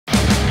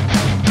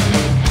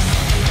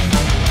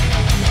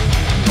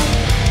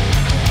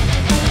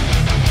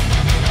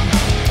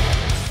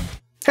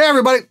Hey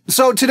everybody,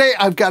 so today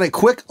I've got a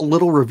quick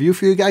little review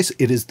for you guys.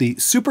 It is the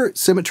Super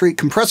Symmetry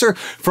compressor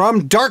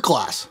from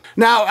Darkglass.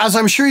 Now, as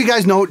I'm sure you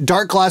guys know,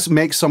 Darkglass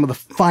makes some of the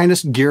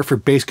finest gear for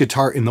bass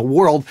guitar in the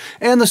world,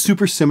 and the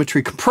Super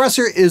Symmetry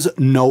compressor is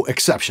no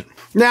exception.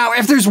 Now,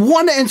 if there's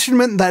one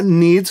instrument that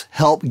needs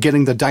help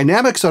getting the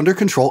dynamics under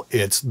control,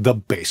 it's the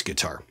bass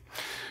guitar.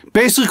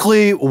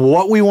 Basically,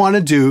 what we want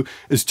to do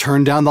is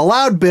turn down the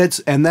loud bits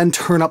and then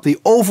turn up the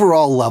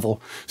overall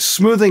level,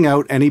 smoothing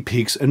out any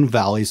peaks and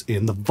valleys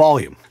in the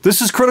volume.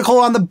 This is critical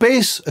on the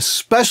bass,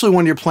 especially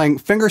when you're playing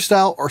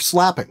fingerstyle or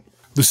slapping.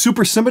 The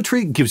Super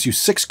Symmetry gives you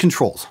 6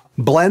 controls: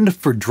 blend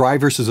for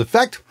drive versus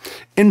effect,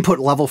 input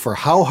level for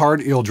how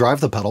hard you'll drive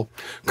the pedal,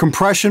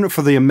 compression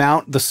for the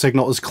amount the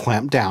signal is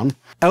clamped down,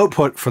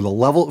 output for the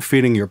level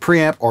feeding your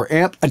preamp or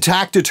amp,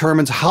 attack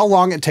determines how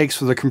long it takes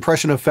for the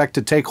compression effect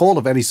to take hold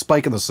of any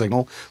spike in the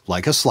signal,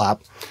 like a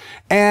slap,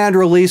 and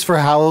release for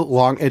how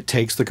long it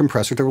takes the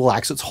compressor to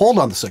relax its hold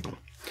on the signal.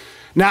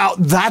 Now,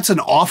 that's an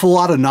awful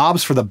lot of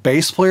knobs for the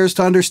bass players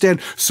to understand,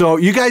 so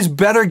you guys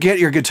better get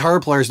your guitar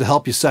players to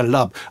help you set it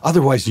up,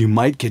 otherwise you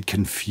might get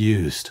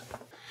confused.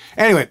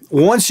 Anyway,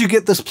 once you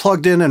get this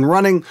plugged in and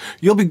running,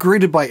 you'll be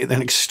greeted by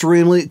an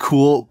extremely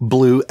cool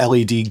blue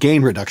LED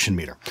gain reduction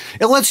meter.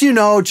 It lets you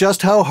know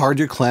just how hard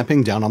you're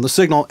clamping down on the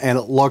signal, and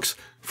it looks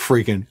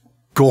freaking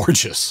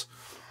gorgeous.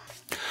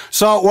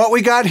 So what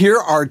we got here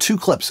are 2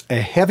 clips,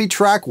 a heavy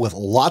track with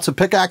lots of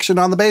pick action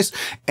on the bass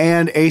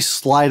and a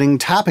sliding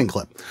tapping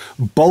clip.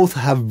 Both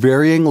have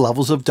varying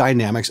levels of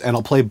dynamics, and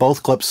I'll play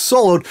both clips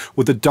soloed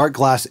with the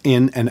Darkglass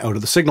in and out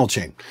of the signal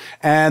chain.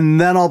 And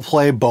then I'll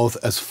play both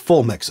as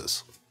full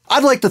mixes.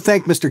 I'd like to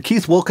thank Mr.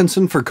 Keith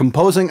Wilkinson for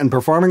composing and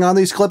performing on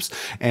these clips,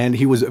 and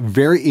he was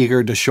very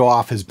eager to show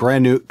off his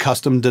brand new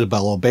custom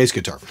DeBello bass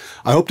guitar.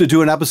 I hope to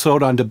do an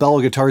episode on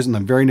DeBello guitars in the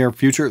very near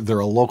future. They're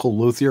a local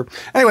luthier.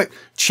 Anyway,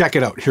 check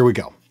it out. Here we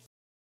go.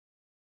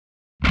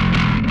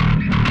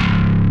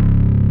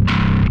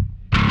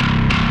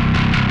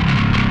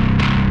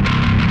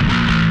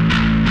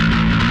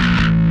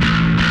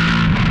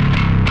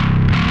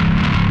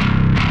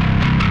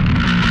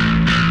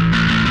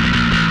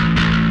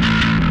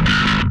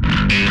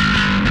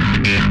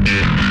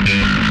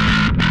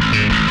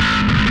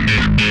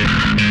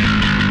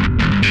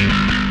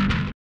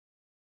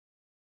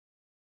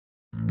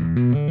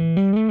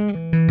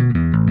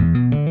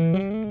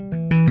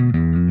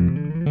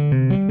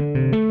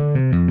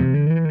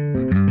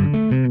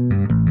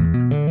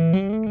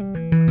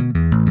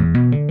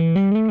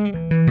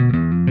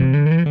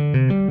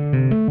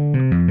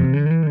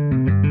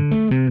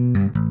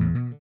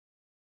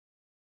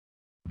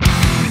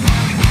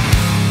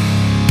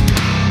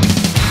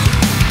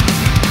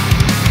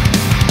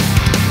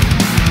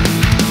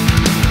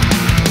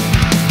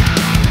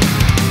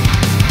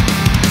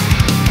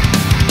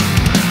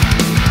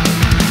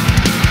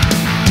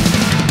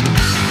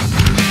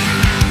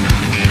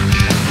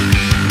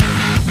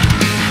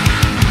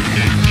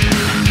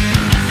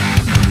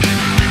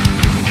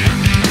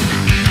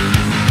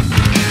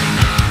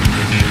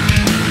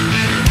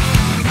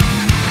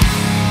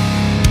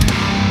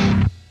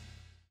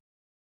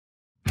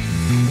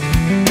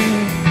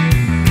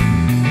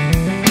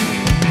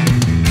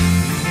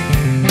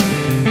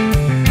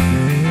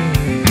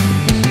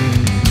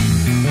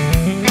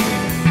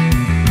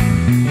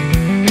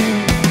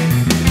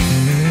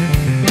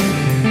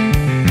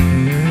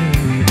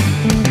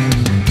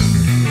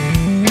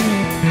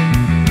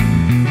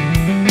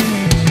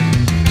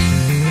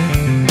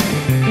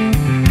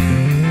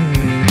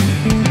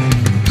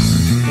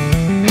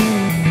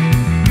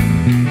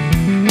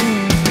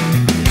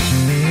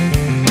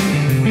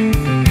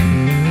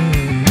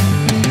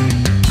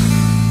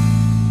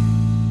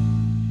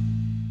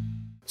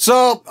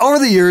 So, over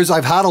the years,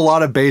 I've had a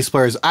lot of bass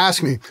players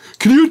ask me,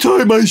 "Can you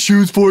tie my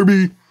shoes for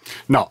me?"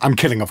 No, I'm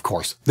kidding, of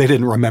course. They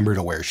didn't remember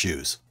to wear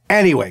shoes.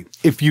 Anyway,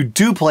 if you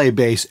do play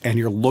bass and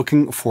you're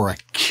looking for a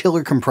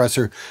killer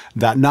compressor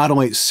that not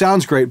only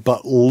sounds great,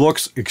 but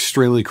looks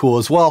extremely cool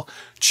as well,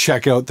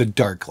 check out the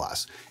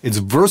Darkglass. It's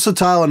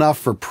versatile enough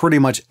for pretty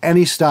much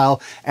any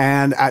style,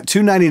 and at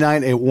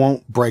 $299, it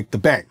won't break the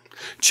bank.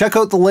 Check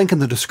out the link in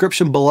the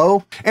description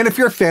below, and if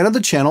you're a fan of the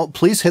channel,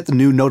 please hit the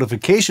new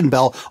notification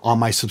bell on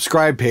my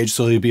subscribe page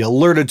so you'll be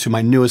alerted to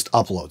my newest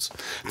uploads.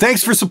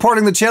 Thanks for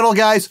supporting the channel,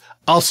 guys.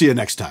 I'll see you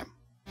next time.